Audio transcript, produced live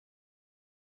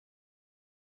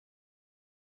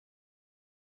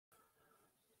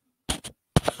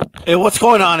Hey, what's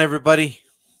going on, everybody?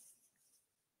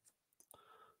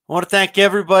 I want to thank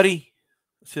everybody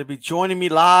that's going to be joining me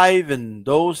live and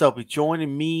those that will be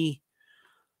joining me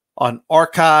on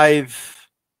archive.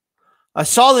 I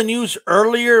saw the news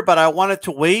earlier, but I wanted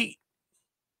to wait.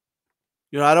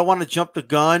 I don't want to jump the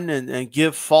gun and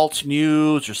give false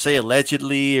news or say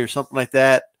allegedly or something like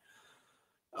that.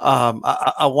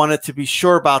 I wanted to be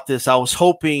sure about this. I was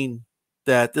hoping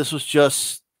that this was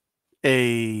just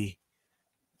a...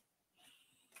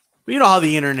 You know how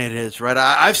the internet is, right?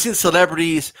 I've seen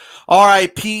celebrities,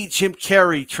 R.I.P. Jim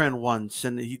Carrey trend once,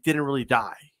 and he didn't really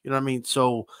die. You know what I mean?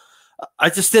 So I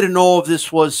just didn't know if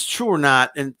this was true or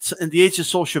not. And in the age of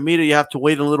social media, you have to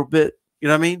wait a little bit. You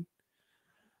know what I mean?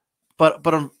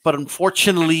 But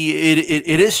unfortunately,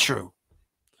 it is true.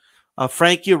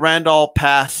 Frankie Randall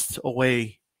passed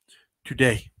away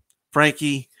today.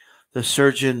 Frankie, the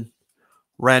surgeon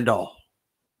Randall,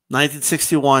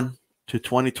 1961 to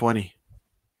 2020.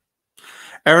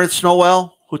 Aaron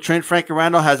Snowell, who trained Frankie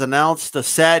Randall, has announced the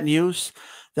sad news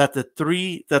that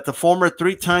the former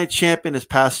three-time champion has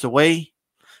passed away.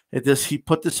 He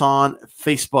put this on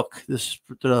Facebook.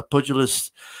 The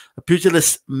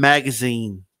Pugilist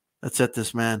magazine. That's it.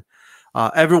 This man,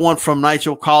 everyone from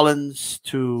Nigel Collins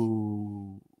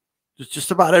to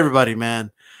just about everybody, man,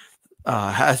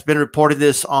 has been reporting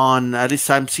this on. At least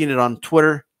I'm seeing it on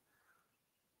Twitter.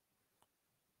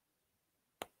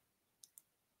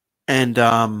 And,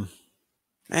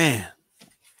 man,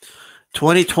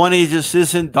 2020 just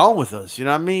isn't done with us. You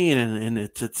know what I mean? And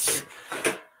it's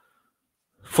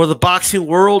for the boxing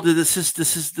world. This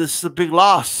is a big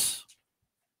loss.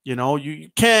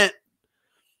 You can't,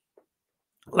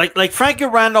 like Frankie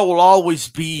Randall will always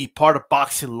be part of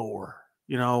boxing lore,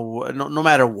 no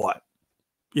matter what.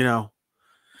 You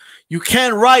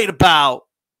can't write about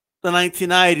the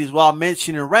 1990s while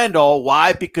mentioning Randall.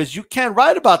 Why? Because you can't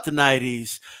write about the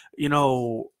 90s.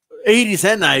 80s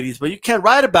and 90s, but you can't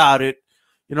write about it,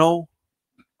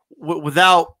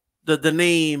 without the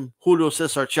name Julio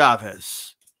Cesar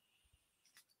Chavez,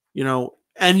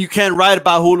 and you can't write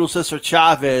about Julio Cesar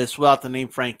Chavez without the name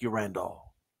Frankie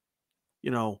Randall,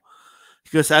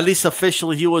 because at least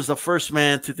officially he was the first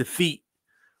man to defeat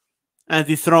and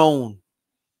dethrone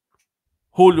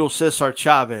Julio Cesar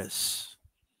Chavez,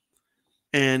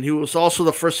 and he was also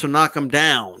the first to knock him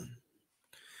down.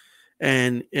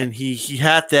 And he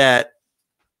had that.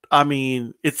 I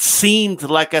mean, it seemed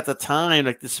like at the time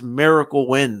like this miracle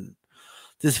win,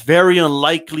 this very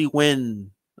unlikely win,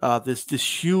 this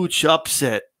huge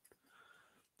upset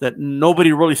that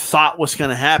nobody really thought was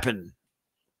going to happen.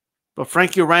 But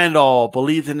Frankie Randall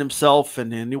believed in himself,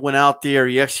 and he went out there.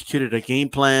 He executed a game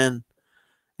plan,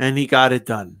 and he got it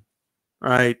done,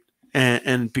 right?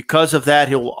 And because of that,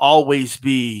 he'll always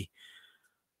be,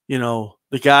 the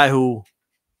guy who,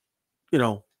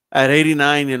 at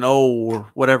 89-0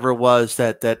 or whatever it was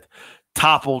that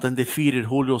toppled and defeated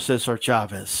Julio Cesar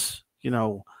Chavez.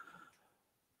 The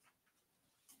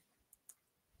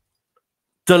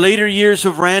later years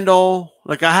of Randall,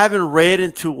 like I haven't read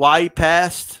into why he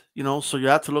passed, so you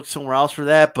have to look somewhere else for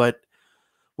that. But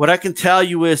what I can tell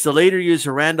you is the later years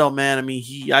of Randall, man, I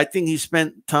mean, I think he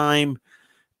spent time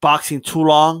boxing too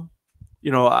long.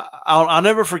 I'll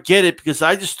never forget it because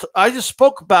I just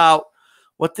spoke about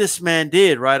what this man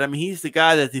did, right? I mean, he's the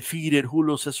guy that defeated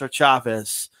Julio Cesar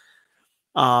Chavez.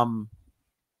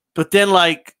 But then,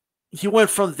 like, he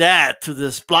went from that to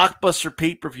this blockbuster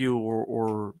pay-per-view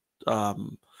or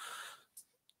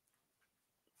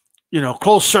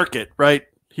closed circuit, right?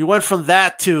 He went from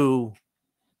that to,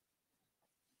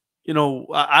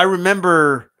 I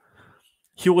remember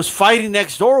he was fighting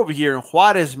next door over here in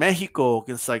Juarez, Mexico,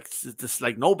 against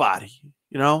like nobody,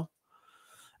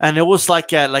 And it was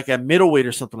like at middleweight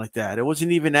or something like that. It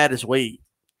wasn't even at his weight,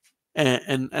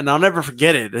 and I'll never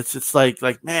forget it. It's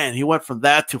like man, he went from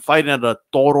that to fighting at a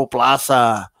Toro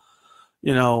Plaza,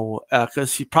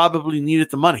 because he probably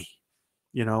needed the money.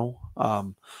 A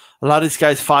lot of these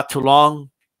guys fought too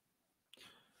long,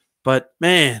 but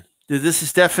man, this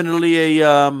is definitely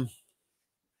a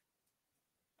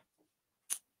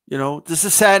this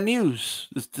is sad news.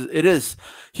 It is.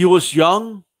 He was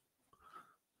young.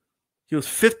 He was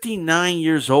 59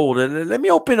 years old. And let me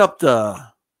open up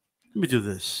let me do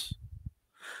this.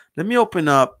 Let me open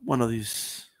up one of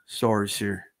these stories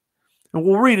here. And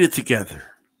we'll read it together.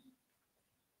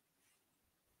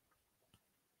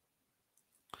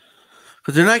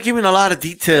 Because they're not giving a lot of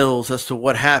details as to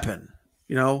what happened,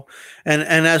 And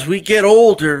as we get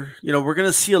older, we're going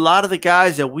to see a lot of the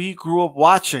guys that we grew up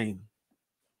watching.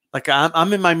 Like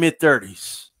I'm in my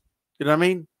mid-30s. You know what I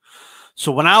mean?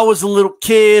 So when I was a little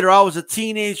kid or I was a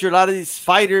teenager, a lot of these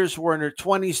fighters were in their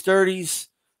 20s, 30s.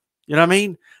 You know what I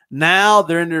mean? Now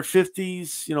they're in their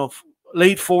 50s, you know,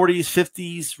 late 40s,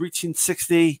 50s, reaching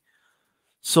 60.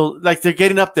 So like they're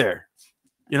getting up there.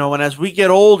 You know, and as we get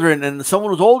older, and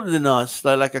someone who's older than us,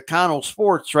 like a Cano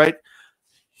Sports, right?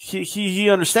 He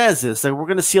understands this. Like we're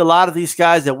going to see a lot of these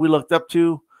guys that we looked up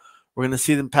to. We're going to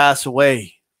see them pass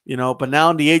away, you know. But now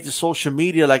in the age of social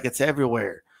media, like it's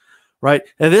everywhere, right?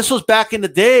 And this was back in the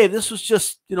day. This was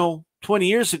just, you know, 20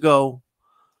 years ago.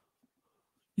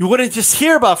 You wouldn't just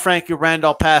hear about Frankie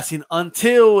Randall passing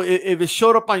until if it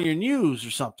showed up on your news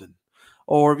or something,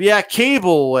 or if you had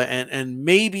cable and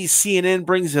maybe CNN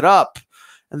brings it up.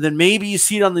 And then maybe you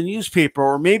see it on the newspaper,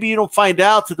 or maybe you don't find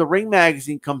out till the Ring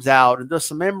magazine comes out and does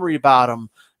some memory about him.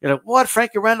 You're like, what?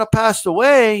 Frankie Randall passed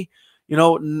away? You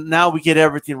know, now we get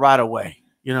everything right away.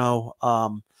 You know,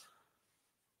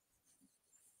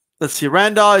 let's see.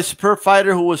 Randall, a superb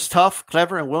fighter who was tough,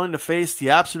 clever, and willing to face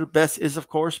the absolute best, is, of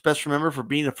course, best remembered for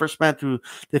being the first man to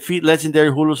defeat legendary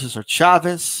Julio Cesar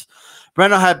Chavez.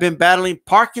 Randall had been battling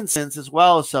Parkinson's as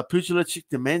well as pugilistic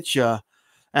dementia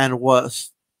and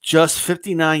was just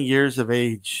 59 years of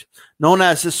age. Known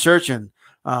as his surgeon,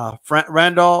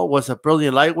 Randall was a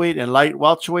brilliant lightweight and light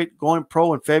welterweight, going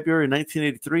pro in February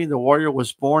 1983. And the Warrior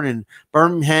was born in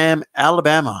Birmingham,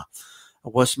 Alabama.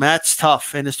 Was match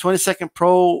tough. In his 22nd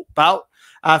pro bout,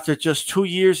 after just 2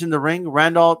 years in the ring,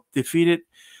 Randall defeated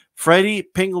Freddie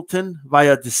Pingleton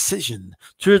via decision.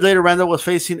 2 years later, Randall was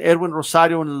facing Edwin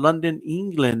Rosario in London,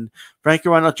 England. Frankie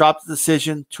Randall dropped the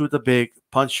decision to the big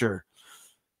puncher.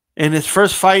 In his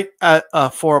first fight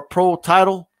for a pro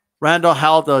title, Randall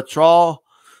held a draw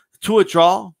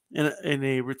in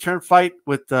a return fight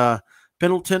with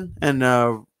Pendleton and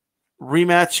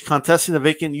rematch contesting the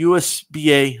vacant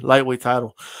USBA lightweight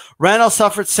title. Randall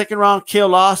suffered second-round KO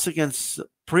loss against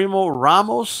Primo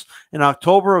Ramos in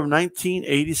October of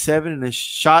 1987 in a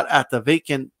shot at the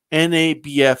vacant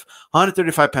NABF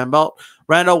 135-pound belt.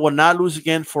 Randall would not lose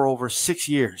again for over 6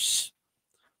 years.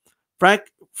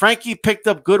 Frankie picked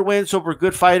up good wins over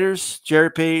good fighters,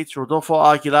 Jerry Page, Rodolfo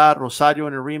Aguilar, Rosario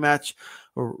in a rematch.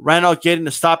 Randall getting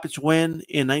a stoppage win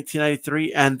in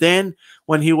 1993. And then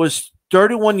when he was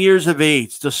 31 years of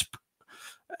age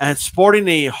and sporting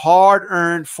a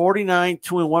hard-earned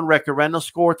 49-2-1 record, Randall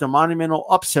scored the monumental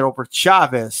upset over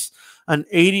Chavez at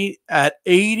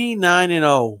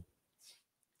 89-0.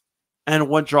 And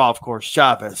one draw, of course,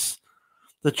 Chavez.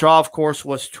 The draw, of course,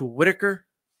 was to Whitaker,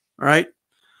 all right?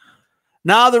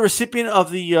 Now the recipient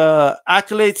of the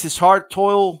accolades his hard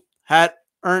toil had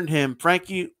earned him.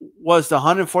 Frankie was the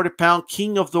 140-pound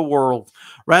king of the world.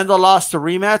 Randall lost the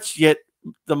rematch, yet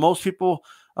to most people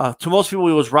he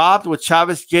was robbed, with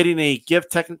Chavez getting a give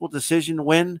technical decision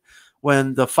win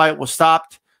when the fight was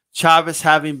stopped, Chavez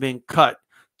having been cut.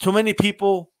 Too many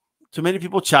people,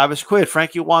 Chavez quit.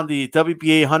 Frankie won the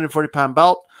WBA 140-pound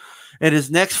belt. In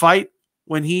his next fight,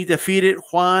 when he defeated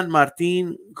Juan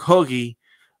Martin Kogi,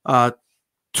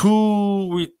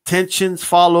 2 retentions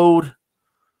followed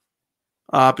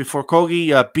before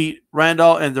Kogi beat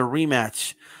Randall in the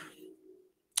rematch.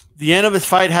 The end of his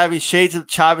fight having shades of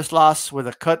Chavez loss with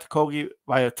a cut to Kogi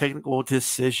by a technical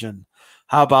decision.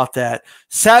 How about that?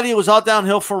 Sadly, it was all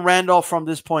downhill for Randall from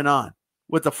this point on,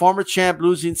 with the former champ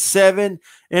losing 7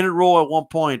 in a row at one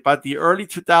point. By the early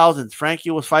 2000s, Frankie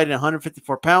was fighting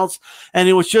 154 pounds, and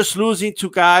he was just losing to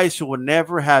guys who would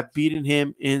never have beaten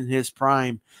him in his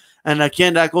prime. And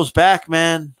again, that goes back,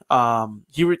 man.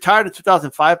 He retired in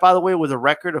 2005, by the way, with a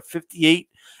record of 58,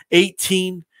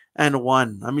 18, and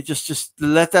 1. I mean, just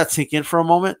let that sink in for a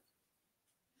moment.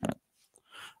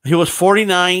 He was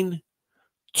 49,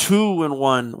 2, and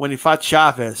 1 when he fought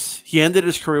Chavez. He ended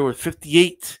his career with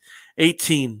 58,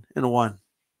 18, and 1.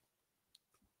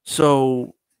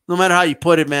 So no matter how you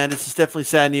put it, man, this is definitely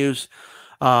sad news.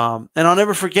 And I'll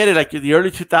never forget it. Like in the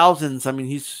early 2000s, I mean,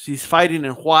 he's fighting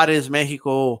in Juarez,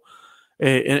 Mexico,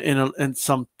 in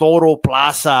some Toro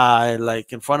Plaza,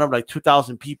 like in front of like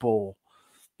 2,000 people.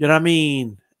 You know what I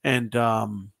mean? And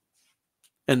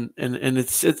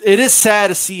it is sad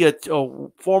to see a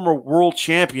former world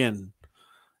champion,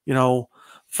 you know,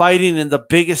 fighting in the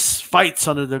biggest fights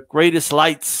under the greatest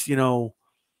lights, you know,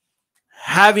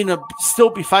 having to still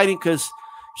be fighting because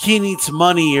he needs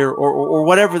money or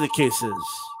whatever the case is,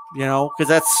 you know,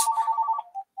 because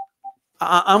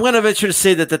I'm going to venture to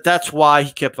say that's why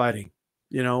he kept fighting,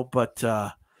 you know, but,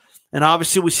 and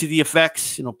obviously we see the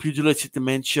effects, you know, pugilistic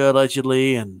dementia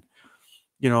allegedly, and,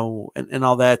 you know, and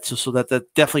all that. So that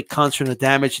definitely comes from the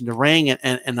damage in the ring.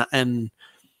 And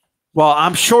well,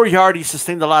 I'm sure he already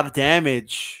sustained a lot of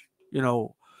damage, you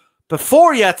know,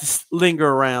 before he had to linger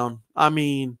around. I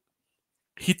mean,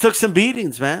 he took some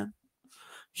beatings, man.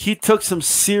 He took some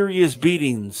serious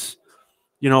beatings.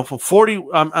 You know, from 40.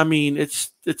 I mean,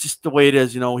 it's just the way it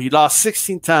is. You know, he lost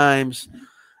 16 times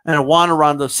and won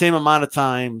around the same amount of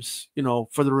times. You know,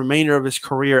 for the remainder of his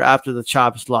career after the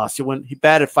Chavez loss, he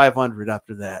batted 500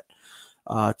 after that.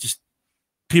 Just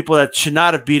people that should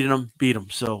not have beat him.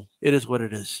 So it is what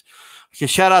it is. Okay,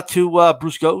 shout out to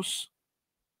Bruce Ghost.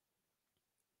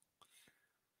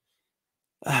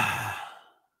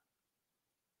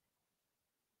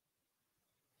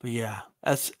 But yeah,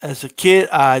 as a kid,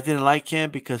 I didn't like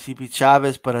him because he beat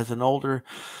Chavez. But as an older,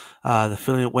 the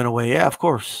feeling went away. Yeah, of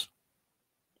course.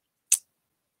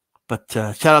 But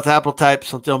shout out to Apple Type,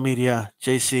 Santel Media,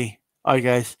 JC. All right,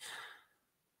 guys.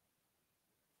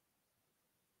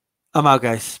 I'm out,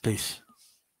 guys. Peace.